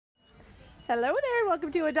Hello there,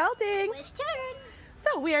 welcome to Adulting. With children.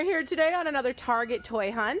 So we are here today on another Target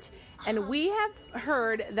toy hunt, and we have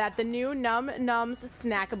heard that the new NOM's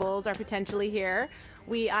Snackables are potentially here.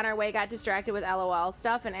 We, on our way, got distracted with LOL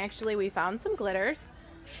stuff, and actually we found some glitters.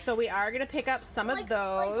 So we are going to pick up some of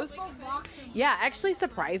those. Yeah, actually,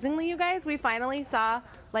 surprisingly, you guys, we finally saw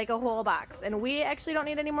like a whole box. And we actually don't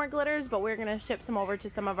need any more glitters, but we're going to ship some over to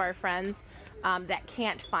some of our friends that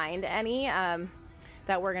can't find any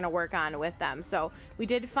that we're going to work on with them. So we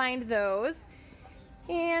did find those.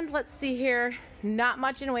 And let's see here, not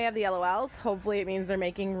much in the way of the LOLs. Hopefully it means they're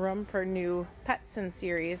making room for new pets in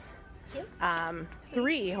series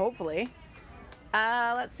 3, hopefully.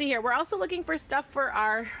 Let's see here. We're also looking for stuff for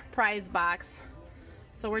our prize box.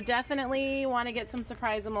 So we're definitely want to get some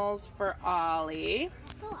Surprizamals for Ollie.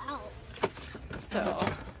 Pull out. So,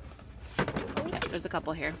 yep, there's a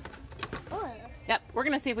couple here. Oh. Yep, we're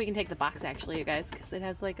going to see if we can take the box actually, you guys, because it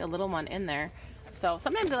has like a little one in there. So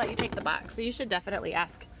sometimes they let you take the box. So you should definitely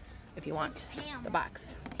ask if you want the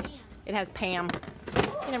box. Pam. It has Pam.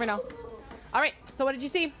 You never know. All right, so what did you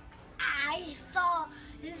see? I saw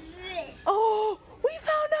this. Oh, we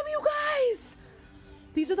found them, you guys.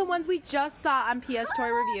 These are the ones we just saw on PS Toy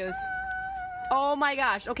Reviews. Oh my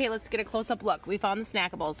gosh. Okay, let's get a close-up look. We found the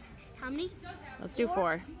Snackables. How many? Let's do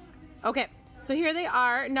 4. Okay, so here they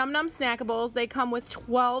are, NOM Snackables. They come with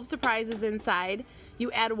 12 surprises inside.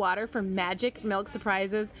 You add water for magic milk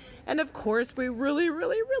surprises. And of course, we really,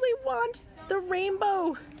 really, really want the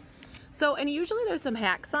rainbow. So, and usually there's some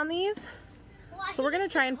hacks on these. So we're going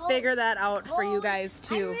to try and figure that out for you guys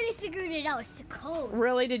too. I already figured it out. It's the code.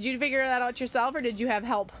 Really? Did you figure that out yourself or did you have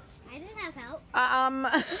help? I didn't have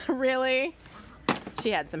help. Really?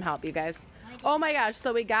 She had some help, you guys. Oh my gosh,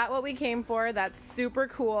 so we got what we came for. That's super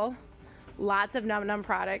cool. Lots of NOM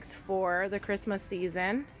products for the Christmas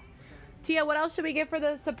season. Tia, what else should we get for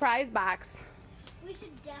the surprise box? We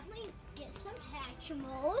should definitely get some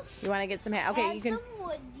Hatchimals. You want to get some okay, you can. Some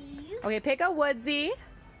Woodies. Okay, pick a Woodsy.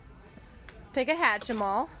 Pick a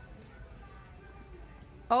Hatchimal.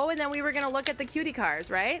 Oh, and then we were going to look at the Cutie cars,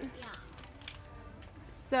 right? Yeah.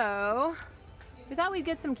 So, we thought we'd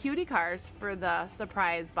get some Cutie cars for the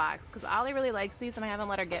surprise box because Ollie really likes these and I haven't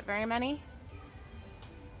let her get very many.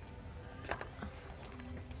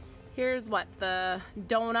 Here's what, the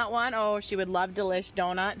donut one. Oh, she would love Delish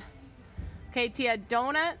donut. Okay, Tia,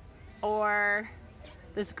 donut or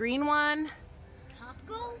this green one?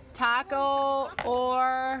 Taco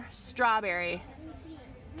or strawberry.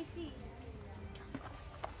 Let me see.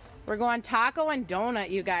 We're going taco and donut,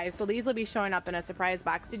 you guys. So these will be showing up in a surprise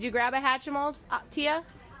box. Did you grab a Hatchimals, Tia?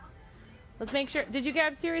 Let's make sure. Did you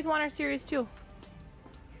grab Series 1 or Series 2?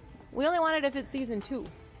 We only want it if it's Season 2.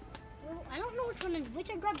 Well, I don't know which one is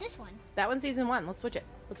which. I grabbed this one. That one's Season 1. Let's switch it.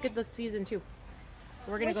 Let's get the Season 2.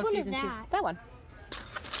 So we're going to go Which one Season is 2. that? That one.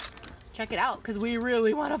 Let's check it out because we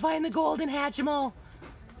really want to find the golden Hatchimal.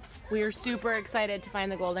 We are super excited to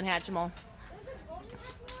find the golden Hatchimal.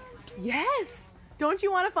 Yes! Don't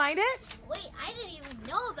you want to find it? Wait, I didn't even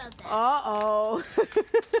know about that. Uh-oh.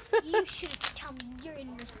 You should tell me you're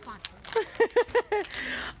irresponsible.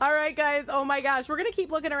 All right, guys. Oh my gosh. We're going to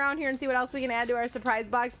keep looking around here and see what else we can add to our surprise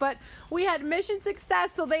box. But we had mission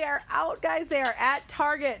success, so they are out, guys. They are at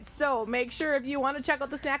Target. So make sure if you want to check out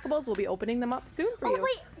the Snackables, we'll be opening them up soon for you. Oh,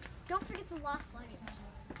 wait. Don't forget the lost luggage.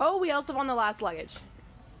 Oh, we also found the last luggage.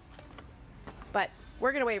 But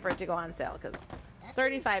we're going to wait for it to go on sale because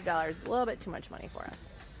 $35 is a little bit too much money for us.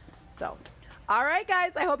 So, all right,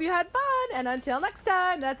 guys. I hope you had fun. And until next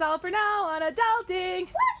time, that's all for now on Adulting.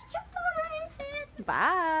 What's your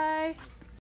Bye.